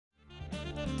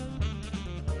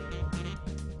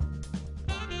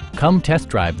Come test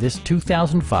drive this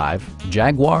 2005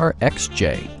 Jaguar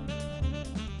XJ.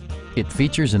 It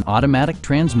features an automatic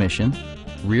transmission,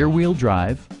 rear-wheel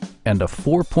drive, and a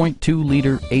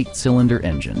 4.2-liter 8-cylinder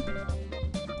engine.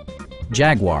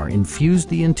 Jaguar infused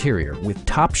the interior with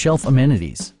top-shelf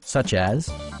amenities such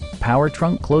as power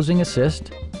trunk closing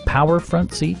assist, power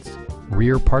front seats,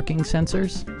 rear parking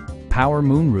sensors, power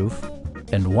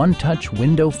moonroof, and one-touch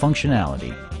window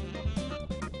functionality.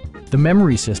 The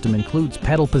memory system includes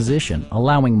pedal position,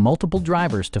 allowing multiple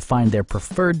drivers to find their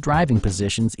preferred driving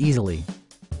positions easily.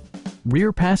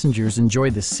 Rear passengers enjoy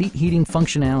the seat heating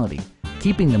functionality,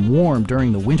 keeping them warm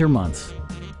during the winter months.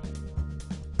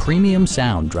 Premium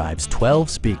sound drives 12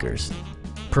 speakers,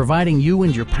 providing you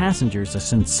and your passengers a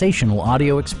sensational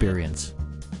audio experience.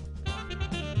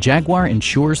 Jaguar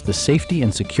ensures the safety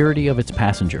and security of its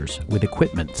passengers with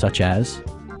equipment such as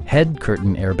head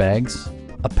curtain airbags,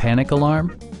 a panic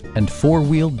alarm, and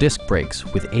 4-wheel disc brakes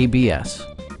with ABS.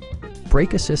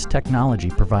 Brake assist technology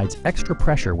provides extra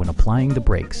pressure when applying the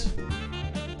brakes.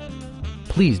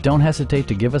 Please don't hesitate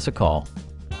to give us a call.